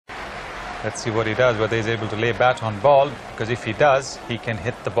Let's see what he does, whether he's able to lay bat on ball, because if he does, he can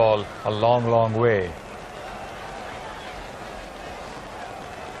hit the ball a long, long way.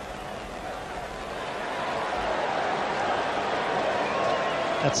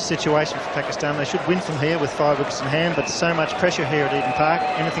 That's the situation for Pakistan. They should win from here with 5 wickets in hand, but so much pressure here at Eden Park.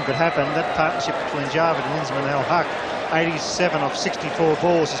 Anything could happen. That partnership between Javed and Inzamam al-Haq, 87 of 64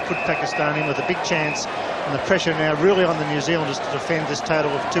 balls, has put Pakistan in with a big chance, and the pressure now really on the New Zealanders to defend this total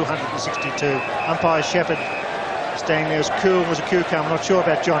of 262. Umpire Shepherd staying there as cool as a cucumber. I'm not sure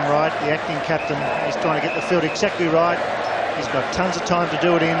about John Wright, the acting captain. He's trying to get the field exactly right. He's got tons of time to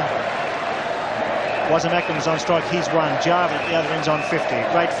do it in. Wasim Akram's on strike, he's one. Javed at the other end's on 50.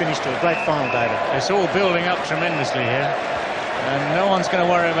 Great finish to a great final, David. It's all building up tremendously here, and no one's going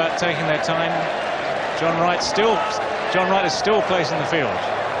to worry about taking their time. John Wright is still placing the field,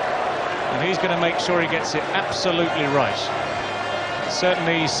 and he's going to make sure he gets it absolutely right.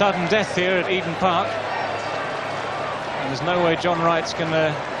 Certainly sudden death here at Eden Park, and there's no way John Wright's going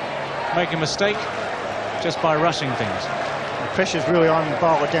to make a mistake just by rushing things. The pressure's really on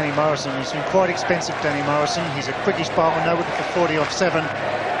bowler Danny Morrison. He's been quite expensive, Danny Morrison. He's a quickish bowler, no wicket for 40 off 7.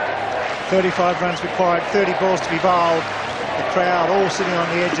 35 runs required, 30 balls to be bowled. The crowd all sitting on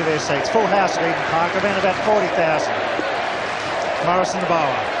the edge of their seats. Full house at Eden Park, around about 40,000. Morrison the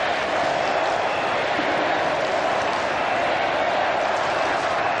bowler.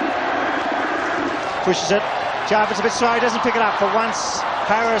 Pushes it. Javed's a bit slow, he doesn't pick it up for once.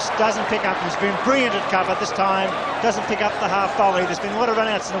 Harris doesn't pick up. He's been brilliant at cover this time. Doesn't pick up the half volley. There's been a lot of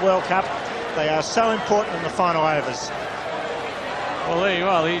run-outs in the World Cup. They are so important in the final overs. Well, there you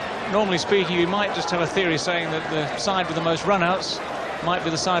are. Normally speaking, you might just have a theory saying that the side with the most run-outs might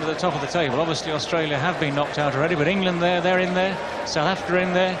be the side at the top of the table. Obviously, Australia have been knocked out already, but England they're in there. South Africa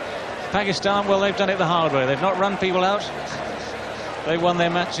in there. Pakistan, well, they've done it the hard way. They've not run people out. They've won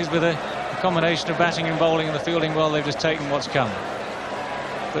their matches with a combination of batting and bowling and the fielding. Well, they've just taken what's come.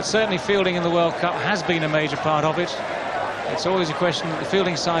 But certainly fielding in the World Cup has been a major part of it. It's always a question that the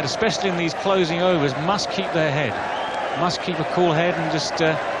fielding side, especially in these closing overs, must keep their head, must keep a cool head and just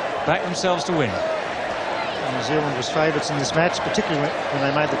back themselves to win. New Zealand was favourites in this match, particularly when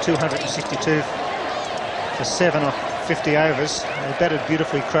they made the 262 for 7 off 50 overs. They batted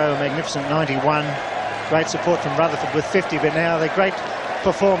beautifully, Crowe, a magnificent 91. Great support from Rutherford with 50, but now the great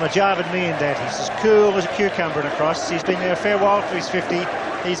performer, Imran and Miandad. He's as cool as a cucumber and across. He's been there a fair while for his 50.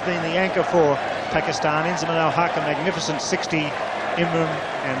 He's been the anchor for Pakistan. Inzamam al-Haq, a magnificent 60. Imran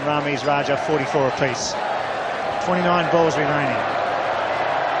and Ramiz Raja, 44 apiece. 29 balls remaining.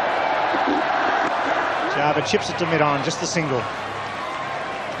 Javed chips it to mid-on, just the single.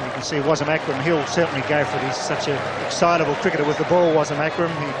 And you can see Wasim Akram, he'll certainly go for it. He's such an excitable cricketer with the ball, Wasim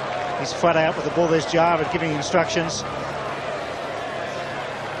Akram. He's flat out with the ball. There's Javed giving instructions.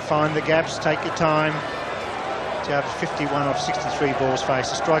 Find the gaps, take your time. Javed 51 off 63 balls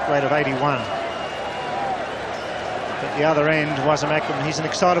faced, a strike rate of 81. At the other end, Wasim Akram, he's an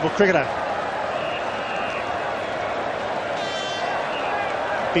excitable cricketer.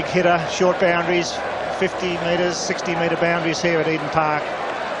 Big hitter, short boundaries, 50 metres, 60-metre boundaries here at Eden Park.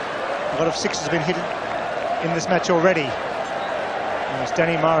 A lot of sixes have been hit in this match already. And it's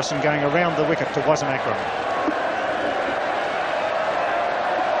Danny Morrison going around the wicket to Wasim Akram.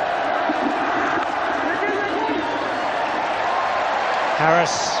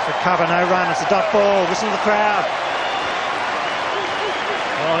 Harris for cover, no run. It's a dot ball. Listen to the crowd.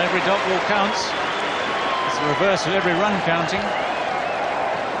 Well, every dot ball counts. It's the reverse of every run counting.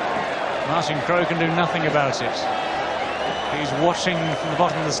 Martin Crowe can do nothing about it. He's watching from the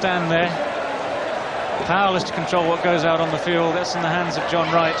bottom of the stand there. Powerless to control what goes out on the field. That's in the hands of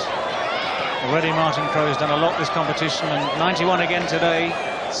John Wright. Already Martin Crowe's done a lot this competition, and 91 again today.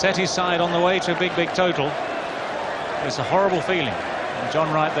 Set his side on the way to a big, big total. It's a horrible feeling. And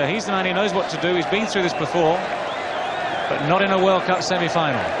John Wright there, he's the man who knows what to do. He's been through this before, but not in a World Cup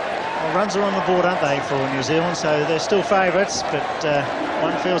semi-final. Well, runs are on the board, aren't they, for New Zealand? So they're still favourites, but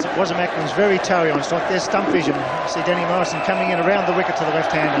one feels that Wasim Akram's very toey on strike. There's stump vision. You see Danny Morrison coming in around the wicket to the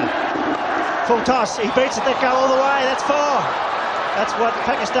left-hander. Full toss. He beats it. That go all the way. That's 4. That's what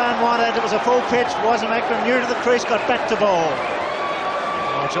Pakistan wanted. It was a full pitch. Wasim Akram new to the crease, got back to ball.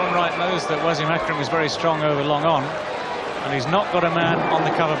 Well, John Wright knows that Wasim Akram is very strong over long on, and he's not got a man on the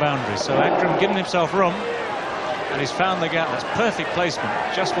cover boundary. So Akram giving himself room, and he's found the gap. That's perfect placement,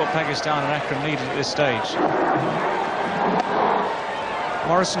 just what Pakistan and Akram needed at this stage.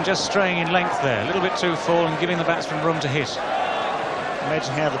 Morrison just straying in length there, a little bit too full and giving the batsman room to hit.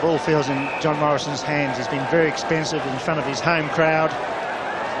 Imagine how the ball feels in John Morrison's hands. He's been very expensive in front of his home crowd.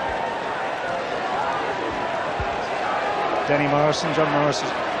 Danny Morrison, John Morrison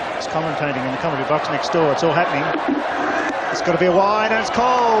He's commentating in the commentary box next door. It's all happening. It's got to be a wide, and it's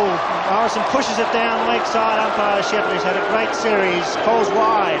Cole. Morrison pushes it down leg side. Umpire Shepherd's had a great series. Cole's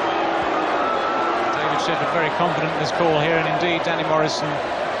wide. David Shepherd very confident in this call here, and indeed Danny Morrison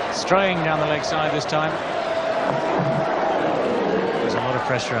straying down the leg side this time. There's a lot of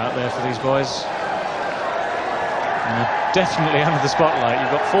pressure out there for these boys. And you're definitely under the spotlight. You've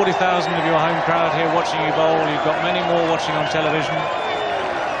got 40,000 of your home crowd here watching you bowl. You've got many more watching on television.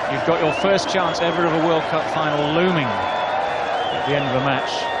 You've got your first chance ever of a World Cup final looming at the end of a match.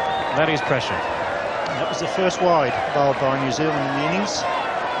 That is pressure. And that was the first wide bowled by New Zealand in the innings.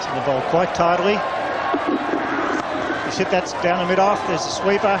 So they bowled quite tidily. He's hit that down the mid-off. There's the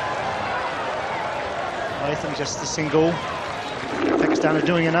sweeper. Latham just the single. Pakistan are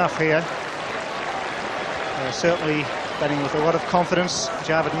doing enough here. They're certainly batting with a lot of confidence.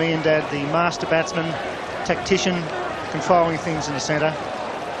 Javed Miandad, the master batsman, tactician, controlling things in the centre.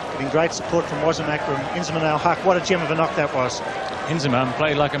 Getting great support from Wasim Akram. Inzamam al-Haq, what a gem of a knock that was. Inzamam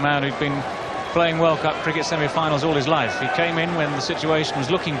played like a man who'd been playing World Cup cricket semi-finals all his life. He came in when the situation was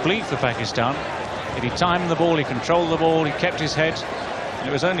looking bleak for Pakistan. He timed the ball, he controlled the ball, he kept his head. And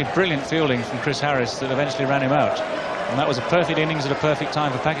it was only brilliant fielding from Chris Harris that eventually ran him out. And that was a perfect innings at a perfect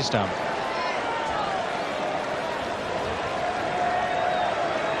time for Pakistan.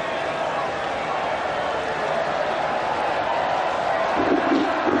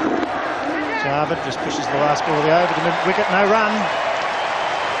 Javed just pushes the last ball over the mid-wicket, no run.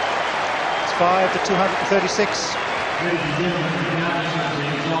 It's 5 for 236.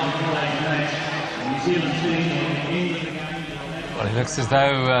 Well, it looks as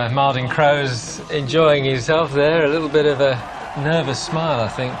though Martin Crowe's enjoying himself there. A little bit of a nervous smile, I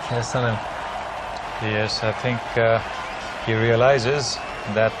think, Sanu. Yes, I think he realizes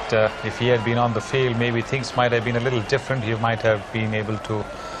that if he had been on the field, maybe things might have been a little different. He might have been able to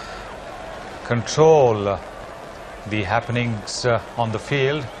control the happenings on the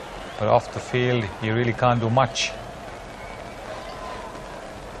field, but off the field, he really can't do much.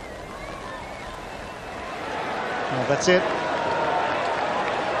 Well, that's it.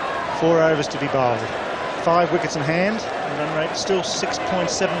 4 overs to be bowled. 5 wickets in hand. The run rate still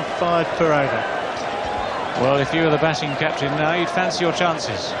 6.75 per over. Well, if you were the batting captain now, you'd fancy your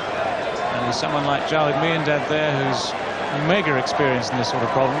chances. And with someone like Javed Miandad there, who's mega experienced in this sort of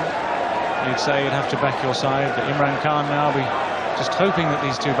problem, you'd say you'd have to back your side. But Imran Khan now be just hoping that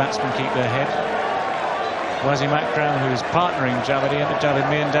these two batsmen keep their head. Wasim Akram, who's partnering Javed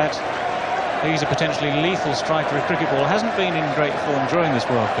Miandad. He's a potentially lethal striker of cricket ball. Hasn't been in great form during this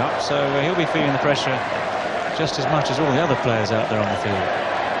World Cup, so he'll be feeling the pressure just as much as all the other players out there on the field.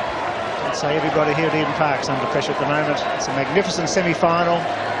 I'd say everybody here at Eden Park's under pressure at the moment. It's a magnificent semi-final.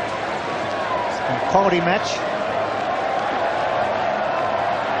 It's a quality match.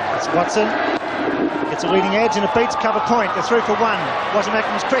 It's Watson. Gets a leading edge and it beats cover point. They're through for 1. Wasim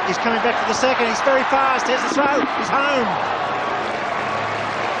Akram's quick. He's coming back for the second. He's very fast. Here's the throw. He's home.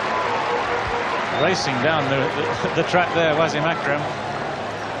 Racing down the track there, Wasim Akram.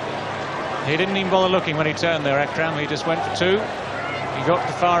 He didn't even bother looking when he turned there, Akram. He just went for 2. He got to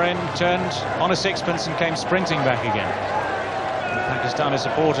the far end, turned on a sixpence and came sprinting back again. The Pakistani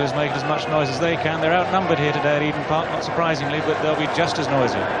supporters make as much noise as they can. They're outnumbered here today at Eden Park, not surprisingly, but they'll be just as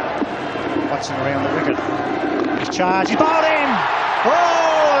noisy. Watson around the wicket. He's charged. He's bowled in.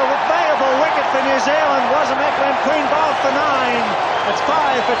 Oh, a valuable wicket for New Zealand. Wasim Akram clean bowled for 9. It's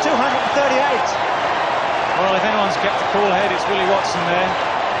 5 for 238. Well, if anyone's kept the cool head, it's Willie Watson there.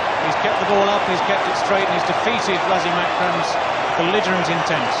 He's kept the ball up, he's kept it straight, and he's defeated Wasim Akram's belligerent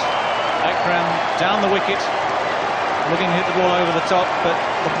intent. Akram down the wicket, looking to hit the ball over the top, but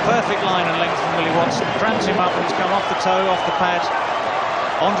the perfect line and length from Willie Watson cramps him up and he's come off the toe, off the pad,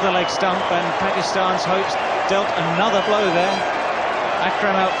 onto the leg stump, and Pakistan's hopes dealt another blow there.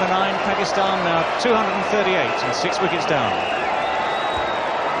 Akram out for 9, Pakistan now 238 and 6 wickets down.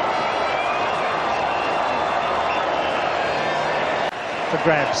 For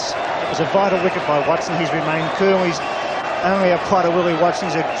grabs. It was a vital wicket by Watson. He's remained cool. He's only a Potter Willie Watson.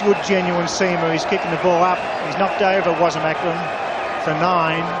 He's a good, genuine seamer. He's kicking the ball up. He's knocked over Wasim Akram for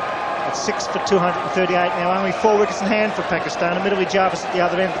 9. It's 6 for 238. Now only 4 wickets in hand for Pakistan. Admittedly, Jarvis at the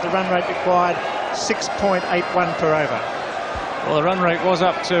other end, but the run rate required 6.81 per over. Well, the run rate was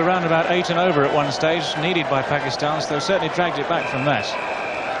up to around about 8 and over at one stage, needed by Pakistan, so they've certainly dragged it back from that.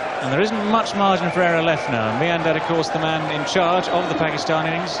 And there isn't much margin for error left now. Miandad, of course, the man in charge of the Pakistan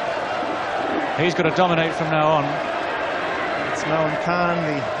innings. He's got to dominate from now on. It's Mohan Khan,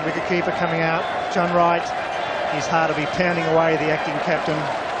 the wicketkeeper, coming out. John Wright, he's hard to be pounding away, the acting captain.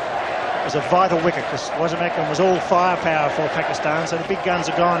 was a vital wicket because Wasim was all firepower for Pakistan, so the big guns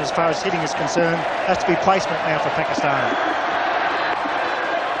are gone as far as hitting is concerned. Has to be placement now for Pakistan.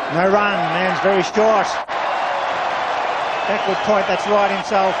 No run, man's very short. Backward point, that's right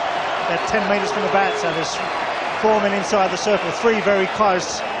himself, about 10 metres from the bat, so there's 4 men inside the circle, 3 very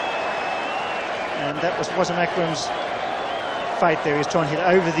close. And that was Wasim Akram's fate there. He was trying to hit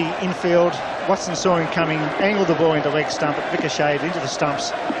over the infield. Watson saw him coming, angled the ball into leg stump, it ricocheted into the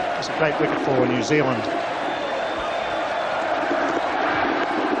stumps. It's a great wicket for New Zealand.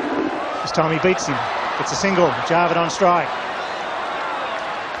 This time he beats him, gets a single, Javed on strike.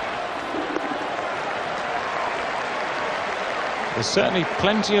 There's certainly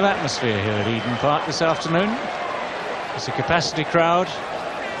plenty of atmosphere here at Eden Park this afternoon. It's a capacity crowd,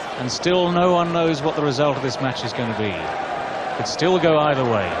 and still no one knows what the result of this match is going to be. Could still go either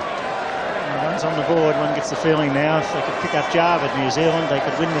way. Runs on the board, one gets the feeling now if they could pick up Javed, New Zealand, they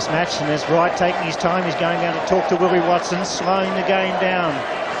could win this match. And there's Wright taking his time, he's going down to talk to Willie Watson, slowing the game down.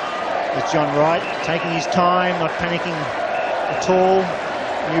 There's John Wright taking his time, not panicking at all.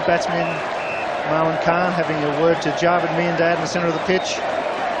 New batsman Marwan Khan having a word to Imran and Miandad in the centre of the pitch.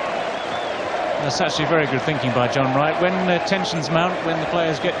 That's actually very good thinking by John Wright. When tensions mount, when the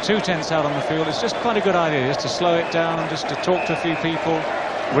players get too tense out on the field, it's just quite a good idea just to slow it down, just to talk to a few people,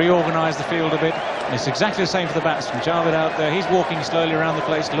 reorganise the field a bit. And it's exactly the same for the batsman. Javed out there, he's walking slowly around the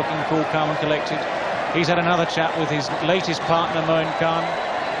place, looking cool, calm and collected. He's had another chat with his latest partner, Moin Khan.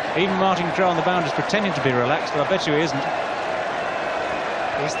 Even Martin Crowe on the boundaries pretending to be relaxed, but I bet you he isn't.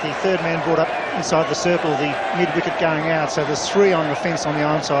 He's the third man brought up inside the circle, the mid-wicket going out, so there's 3 on the fence on the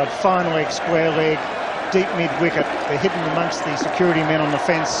onside. Fine leg, square leg, deep mid-wicket. They're hidden amongst the security men on the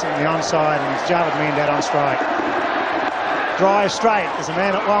fence on the onside, and it's Javed Miandad on strike. Drive straight, there's a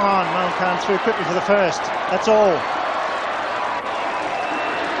man at long on. Moin Khan through quickly for the first. That's all.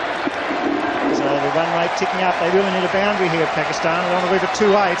 So the run rate ticking up. They really need a boundary here, Pakistan. They want to leave it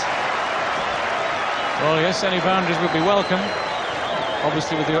 2-8. Well, yes, any boundaries would be welcome.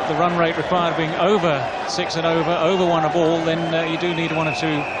 Obviously, with the run rate required being over 6 and over 1 a ball, then you do need 1 or 2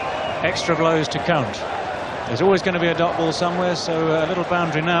 extra blows to count. There's always going to be a dot ball somewhere, so a little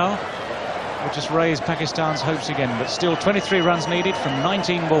boundary now will just raise Pakistan's hopes again. But still 23 runs needed from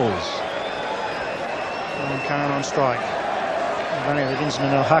 19 balls. Moin Khan on strike. Running with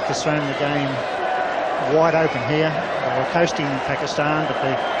Inzamam al-Haq has thrown the game wide open here. They were coasting Pakistan, but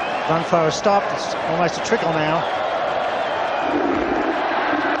the run flow has stopped. It's almost a trickle now.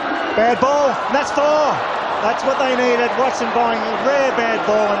 Bad ball, and that's 4. That's what they needed. Watson buying a rare bad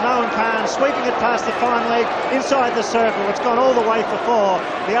ball, and Moin Khan sweeping it past the fine leg inside the circle. It's gone all the way for 4.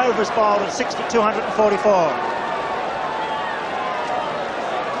 The over is bowled at 6 for 244.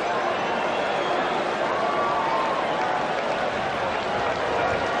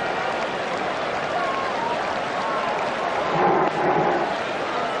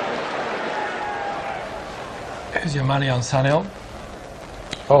 Here's your money on Sunil.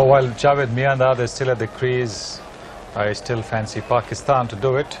 Oh, while Javed Miandad is still at the crease, I still fancy Pakistan to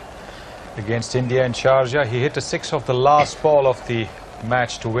do it against India in Sharjah. He hit a 6 off the last ball of the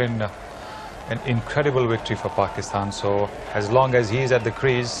match to win an incredible victory for Pakistan. So as long as he's at the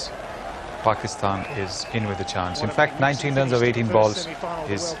crease, Pakistan is in with a chance. In fact, 19 runs of 18 balls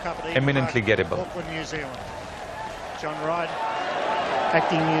is eminently gettable. John Wright,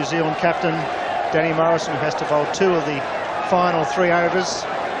 acting New Zealand captain. Danny Morrison, who has to bowl 2 of the final 3 overs.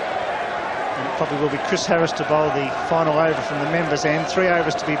 And it probably will be Chris Harris to bowl the final over from the members' end. 3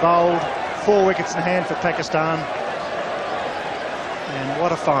 overs to be bowled, 4 wickets in hand for Pakistan. And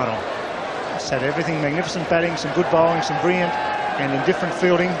what a final. It's had everything, magnificent batting, some good bowling, some brilliant and indifferent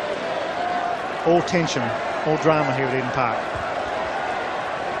fielding. All tension, all drama here at Eden Park.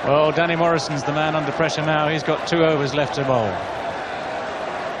 Well, Danny Morrison's the man under pressure now. He's got 2 overs left to bowl.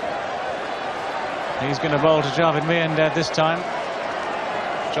 He's going to bowl to Javed Miandad this time.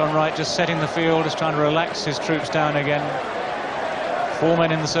 John Wright just setting the field, just trying to relax his troops down again. 4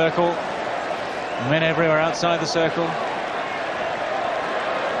 men in the circle, men everywhere outside the circle.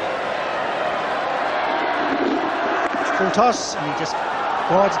 Full toss, and he just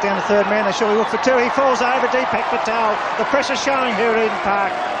glides it down to third man. They surely look for 2. He falls over, Deepak Patel. The pressure showing here at Eden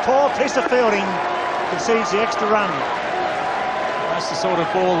Park. Poor piece of fielding, concedes the extra run. That's the sort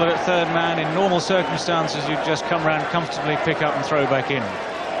of ball that at third man, in normal circumstances, you'd just come round comfortably, pick up and throw back in.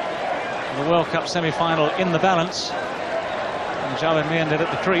 The World Cup semi-final in the balance, and Javed Miandad at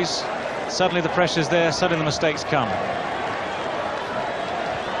the crease. Suddenly the pressure's there, suddenly the mistakes come.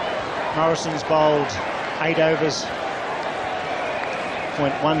 Morrison's bowled 8 overs,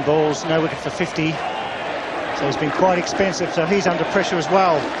 0.1 balls, no wicket for 50. So he's been quite expensive, so he's under pressure as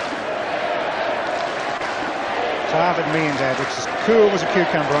well. Imran and Miandad, which is cool as a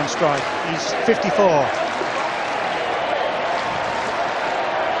cucumber on strike. He's 54.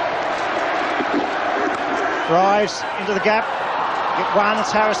 Drives into the gap. Get one,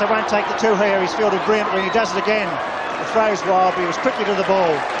 it's Harris. They won't take the two here. He's fielded brilliantly. He does it again. The throw's wild, but he was quickly to the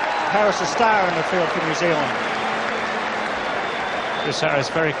ball. Harris, a star in the field for New Zealand. Chris Harris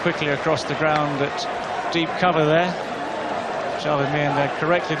very quickly across the ground at deep cover there. Imran and Miandad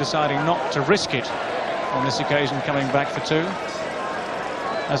correctly deciding not to risk it on this occasion, coming back for two.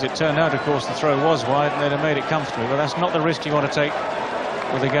 As it turned out, of course, the throw was wide and they'd have made it comfortably, but that's not the risk you want to take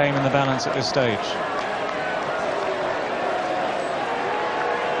with the game in the balance at this stage.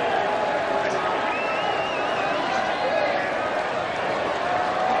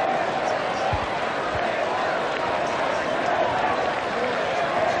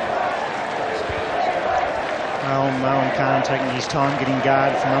 Taking his time getting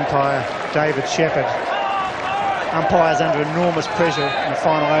guard from umpire David Shepherd. Umpire's under enormous pressure in the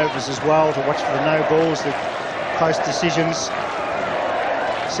final overs as well to watch for the no balls, the close decisions.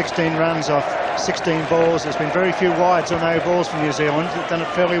 16 runs off 16 balls. There's been very few wides or no balls from New Zealand. They've done it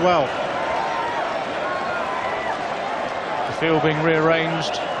fairly well. The field being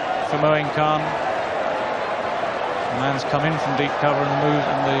rearranged for Moeen Khan. The man's come in from deep cover and the move,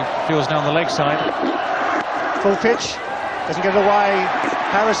 and the field's down the leg side. Full pitch. Doesn't get it away.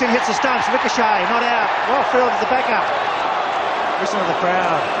 Harrison hits the stumps. Ricochet, not out. Well fielded the backup. Listen to the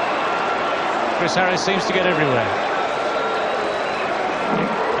crowd. Chris Harris seems to get everywhere.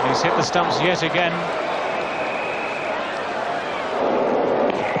 And he's hit the stumps yet again.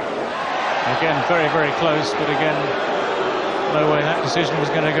 Again, very, very close, but again, no way that decision was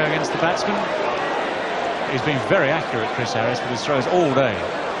going to go against the batsman. He's been very accurate, Chris Harris, with his throws all day.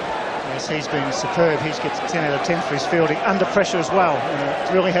 Yes, he's been superb. He's gets 10 out of 10 for his fielding under pressure as well.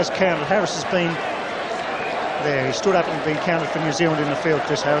 It really has counted. Harris has been there. He stood up and been counted for New Zealand in the field.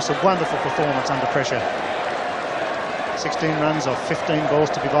 Chris Harris, a wonderful performance under pressure. 16 runs off 15 balls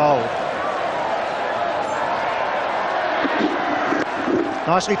to be bowled.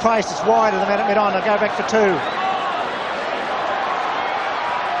 Nicely placed. It's wide of the man at mid-on. They'll go back for two.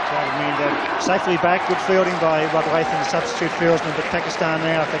 Safely back, good fielding by Rod Latham, the substitute fieldsman, but Pakistan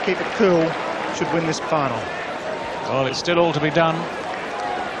now, if they keep it cool, should win this final. Well, it's still all to be done.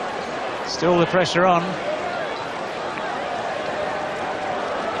 Still the pressure on.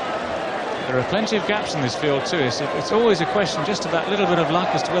 There are plenty of gaps in this field too. It's always a question just of that little bit of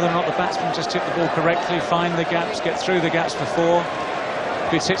luck as to whether or not the batsman just hit the ball correctly, find the gaps, get through the gaps before.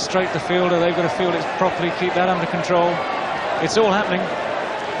 If it's hit straight the fielder, they've got to field it properly, keep that under control. It's all happening.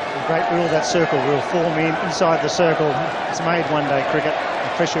 Great rule, that circle rule, form in inside the circle. It's made one-day cricket.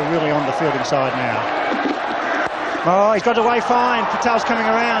 The pressure really on the fielding side now. Oh, he's got away fine. Patel's coming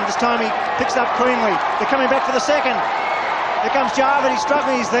around. This time he picks it up cleanly. They're coming back for the second. Here comes Javed. He's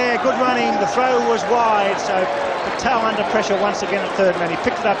struggling. He's there. Good running. The throw was wide. So Patel under pressure once again at third man. He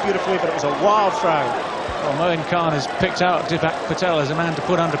picked it up beautifully, but it was a wild throw. Well, Moeen Khan has picked out Deepak Patel as a man to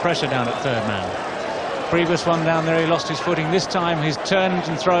put under pressure down at third man. Previous one down there, he lost his footing. This time he's turned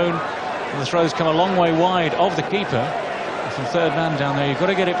and thrown, and the throw's come a long way wide of the keeper. And from third man down there, you've got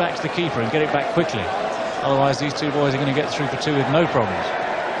to get it back to the keeper and get it back quickly. Otherwise, these two boys are going to get through for two with no problems.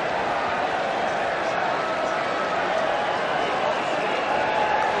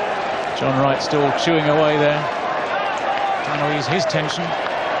 John Wright still chewing away there, trying to ease his tension.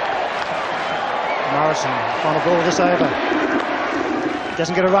 Morrison, final ball of this over.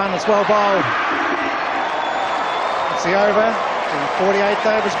 Doesn't get a run, it's well bowled. It's the over, the 48th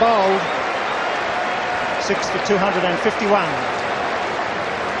over's bowled. 6 for 251.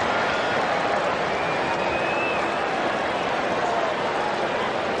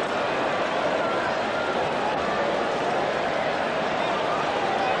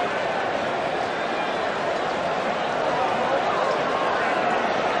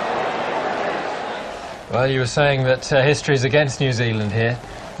 Well, you were saying that history is against New Zealand here.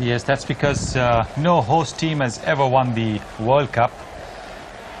 Yes, that's because no host team has ever won the World Cup.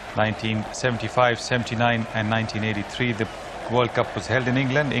 1975, 79 and 1983, the World Cup was held in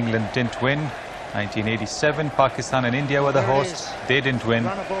England. England didn't win. 1987, Pakistan and India were the hosts. They didn't win.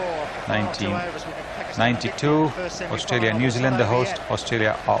 1992, Australia and New Zealand the host.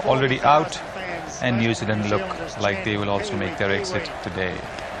 Australia are already out, and New Zealand look like they will also make their exit today.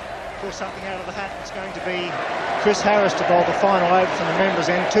 Pull something out of the hat. It's going to be Chris Harris to bowl the final over from the members'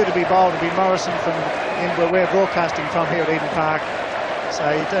 end. Two to be bowled will be Morrison from where we're broadcasting from here at Eden Park. So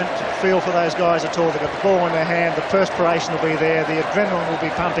you don't feel for those guys at all. They've got the ball in their hand, the perspiration will be there, the adrenaline will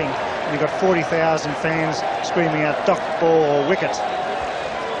be pumping, and you've got 40,000 fans screaming out "Dock, ball" or "Wicket."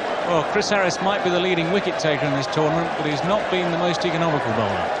 Well, Chris Harris might be the leading wicket taker in this tournament, but he's not been the most economical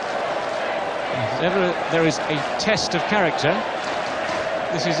bowler. If ever there is a test of character,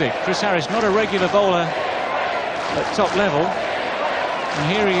 this is it. Chris Harris, not a regular bowler at top level,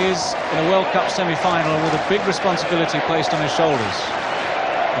 and here he is in a World Cup semi-final with a big responsibility placed on his shoulders.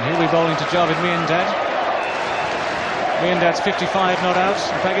 And he'll be bowling to Javed Miandad. Miandad's 55 not out,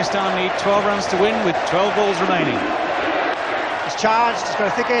 and Pakistan need 12 runs to win with 12 balls remaining. He's charged, he's got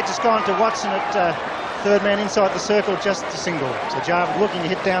a thick edge, it's gone to Watson at third man inside the circle, just a single. So Javed looking to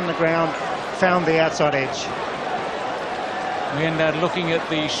hit down the ground, found the outside edge. Miandad looking at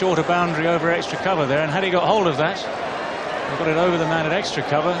the shorter boundary over extra cover there, and had he got hold of that, he got it over the man at extra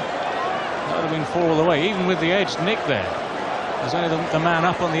cover, that would have been 4 all the way, even with the edge nick there. There's only the man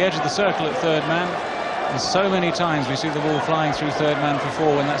up on the edge of the circle at third man, and so many times we see the ball flying through third man for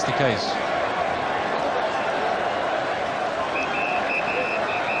 4 when that's the case.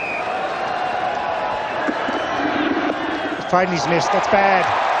 Afraid he's missed, that's bad.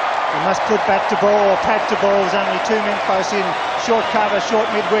 He must put bat to ball or pad to ball. There's only 2 men close in. Short cover, short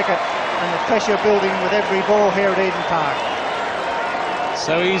mid-wicket, and the pressure building with every ball here at Eden Park.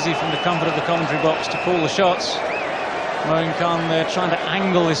 So easy from the comfort of the commentary box to call the shots. Moeen Khan there trying to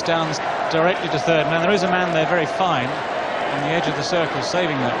angle this down directly to third man. There is a man there very fine on the edge of the circle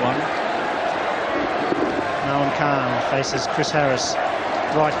saving that one. Moeen Khan faces Chris Harris.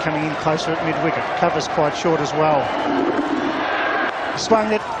 Right coming in closer at mid-wicket. Cover's quite short as well.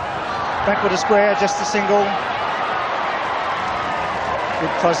 Swung it. Backward to square, just a single.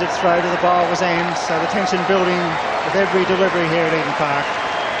 Good positive throw to the bowler's end, so the tension building with every delivery here at Eden Park.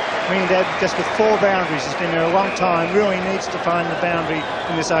 Miandad just with 4 boundaries, has been there a long time, really needs to find the boundary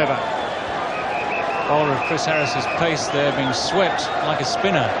in this over. Bowler of Chris Harris's pace there being swept like a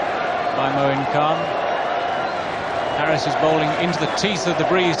spinner by Moeen Khan. Harris is bowling into the teeth of the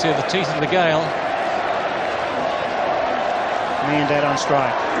breeze here, the teeth of the gale. Miandad on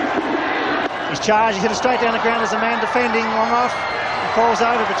strike. He's charged, he's hit it straight down the ground as a man defending, long off. He falls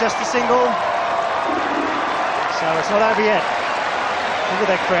over, but just a single. So it's not over yet. Look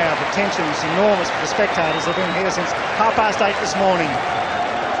at that crowd, the tension's enormous for the spectators. They've been here since 8:30 this morning.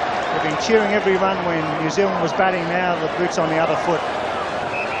 They've been cheering every run when New Zealand was batting, now the boot's on the other foot.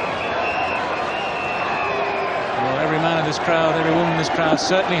 Well, every man in this crowd, every woman in this crowd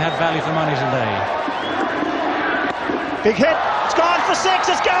certainly had value for money today. Big hit, it's gone for 6,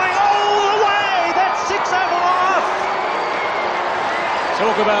 it's going all the way, that's 6 over off.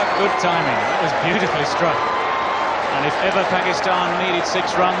 Talk about good timing, that was beautifully struck. And if ever Pakistan needed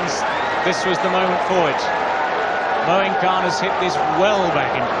 6 runs, this was the moment for it. Moeen Khan has hit this well back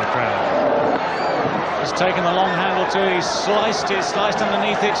into the crowd. He's taken the long handle to it, he's sliced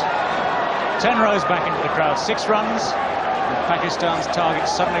underneath it. 10 rows back into the crowd, 6 runs. And Pakistan's target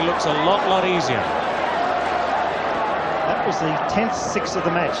suddenly looks a lot easier. That was the 10th 6 of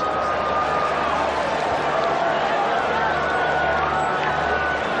the match.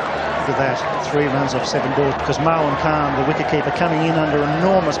 Look at that, 3 runs off 7 balls, because Moeen Khan, the wicketkeeper, coming in under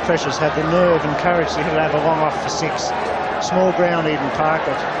enormous pressures, had the nerve and courage to hit it over long off for 6. Small ground, Eden Park,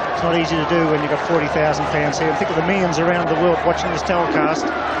 but it's not easy to do when you've got 40,000 fans here. And think of the millions around the world watching this telecast.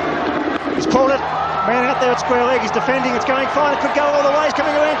 He's pulled it, man out there at square leg, he's defending, it's going fine, it could go all the way, he's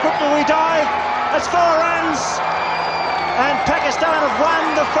coming around quickly, we dive. That's 4 runs. And Pakistan have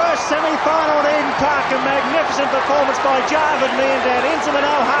won the first semi-final at Eden Park. A magnificent performance by Javed Miandad, Inzamam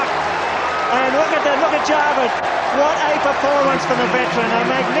and look at that, look at Javed. What a performance for the veteran. A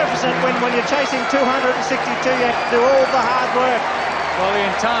magnificent win. When you're chasing 262, you have to do all the hard work. Well,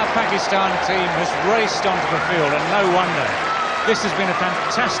 the entire Pakistan team has raced onto the field, and no wonder. This has been a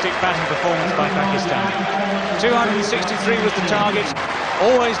fantastic batting performance by Pakistan. 263 was the target.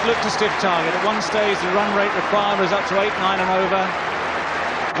 Always looked a stiff target. At one stage, the run rate required was up to 8, 9 and over.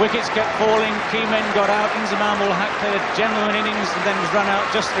 Wickets kept falling. Key men got out. Inzamam played a genuine innings and then was run out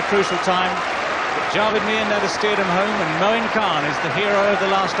just at a crucial time. But Javed Miandad has steered him home, and Moeen Khan is the hero of the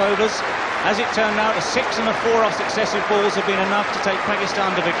last overs. As it turned out, a 6 and a 4 off successive balls have been enough to take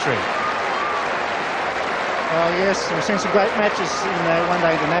Pakistan to victory. Well, yes, we've seen some great matches in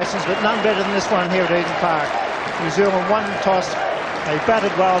one-day internationals, but none better than this one here at Eden Park. New Zealand won the toss, they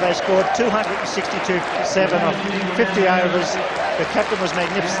batted well, they scored 262 for 7 off 50 overs. The captain was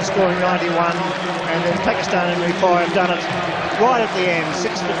magnificent, scoring 91, and then Pakistan in reply have done it right at the end, 6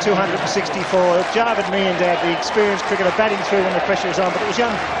 for 264. Javed Miandad, the experienced cricketer, batting through when the pressure was on, but it was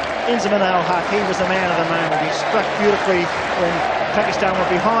young Inzamam, he was the man of the moment. He struck beautifully when Pakistan were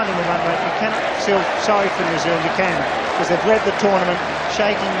behind in the run rate. You cannot feel sorry for New Zealand, you can, because they've led the tournament,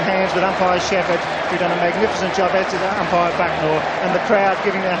 shaking hands with umpire Shepherd, who's done a magnificent job, as did umpire Bucknor, and the crowd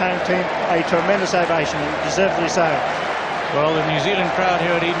giving their home team a tremendous ovation, and deservedly so. Well, the New Zealand crowd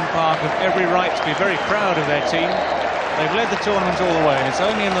here at Eden Park have every right to be very proud of their team. They've led the tournament all the way, and it's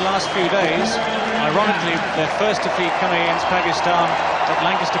only in the last few days, ironically, their first defeat coming against Pakistan at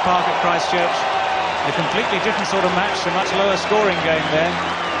Lancaster Park at Christchurch. A completely different sort of match, a much lower scoring game there.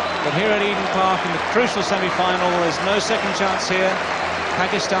 But here at Eden Park in the crucial semi-final, there's no second chance here.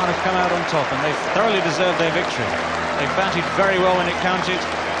 Pakistan have come out on top, and they've thoroughly deserved their victory. They've batted very well when it counted.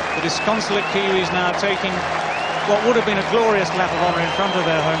 The disconsolate Kiwis now taking what would have been a glorious lap of honour in front of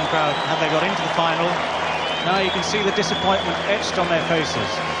their home crowd had they got into the final. Now you can see the disappointment etched on their faces.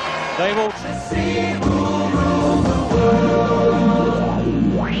 They will...